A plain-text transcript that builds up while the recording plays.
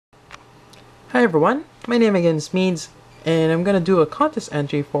Hi everyone, my name again is Meads, and I'm gonna do a contest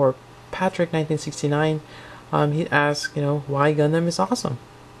entry for Patri1968. He asked, why Gundam is awesome.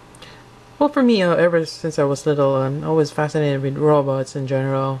 Well, for me, ever since I was little, I'm always fascinated with robots in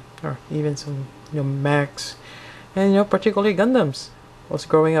general, or even some, mechs, and particularly Gundams. I was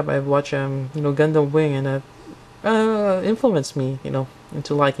growing up, I've watched, Gundam Wing, and that influenced me,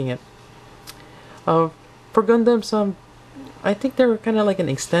 into liking it. Uh, for Gundams, I think they're kind of like an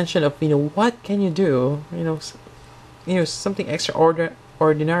extension of what can you do, something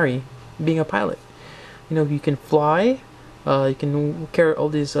extraordinary, being a pilot. You can fly, you can carry all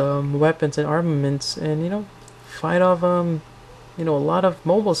these weapons and armaments, and fight off a lot of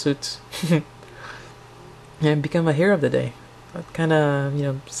mobile suits, and become a hero of the day. That kind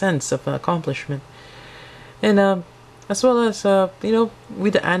of sense of accomplishment, and as well as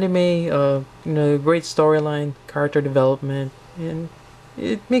with the anime, great storyline, character development, and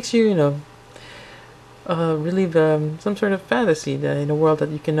it makes you relive some sort of fantasy that in a world that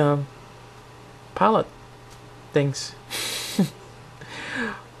you can pilot things,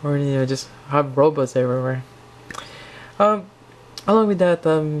 or just have robots everywhere. Along with that,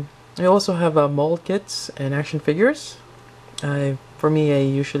 I also have mold kits and action figures. For me, I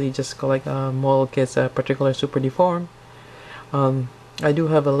usually just collect mold kits, particular Super Deform. I do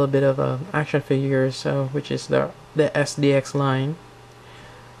have a little bit of action figures, which is the SDX line.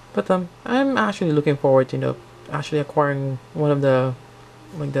 But I'm actually looking forward to actually acquiring one of the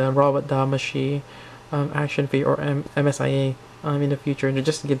Robot Damashi action figure or MSIA in the future,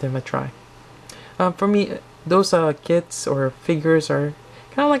 just to give them a try. For me, those kits or figures are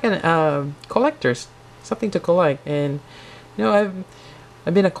kind of like an collectors, something to collect, and I've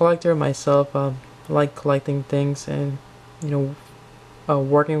been a collector myself. Like collecting things and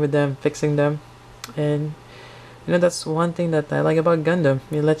working with them, fixing them, and that's one thing that I like about Gundam.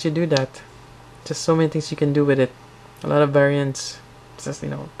 It lets you do that. Just so many things you can do with it. A lot of variants. Just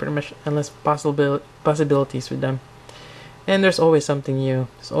pretty much endless possibilities with them. And there's always something new.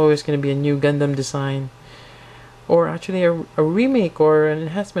 There's always going to be a new Gundam design, or actually a remake or an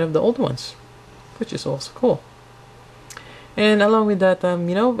enhancement of the old ones, which is also cool. And along with that,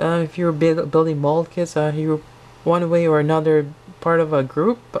 if you're building mold kits, you're one way or another part of a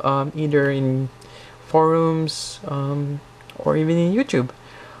group, either in forums or even in YouTube.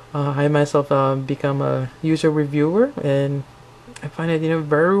 I myself become a user reviewer, and I find it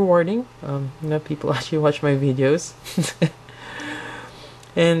very rewarding. People actually watch my videos,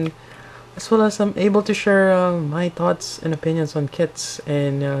 and as well as I'm able to share my thoughts and opinions on kits,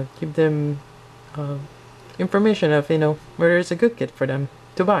 and give them information of whether it's a good kit for them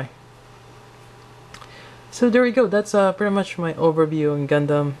to buy. So there we go. That's pretty much my overview on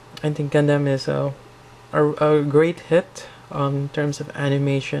Gundam. I think Gundam is a great hit in terms of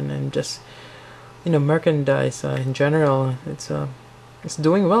animation and just merchandise in general. It's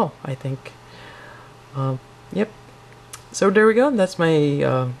doing well, I think. Yep. So there we go. That's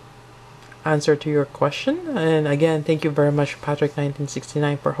my answer to your question. And again, thank you very much,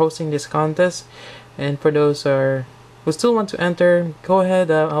 Patri1968, for hosting this contest. And for those who still want to enter, go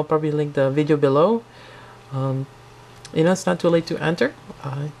ahead. I'll probably link the video below. It's not too late to enter.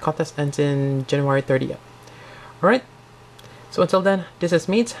 Contest ends in January 30th. Alright, so until then, this is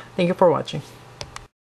Mead. Thank you for watching.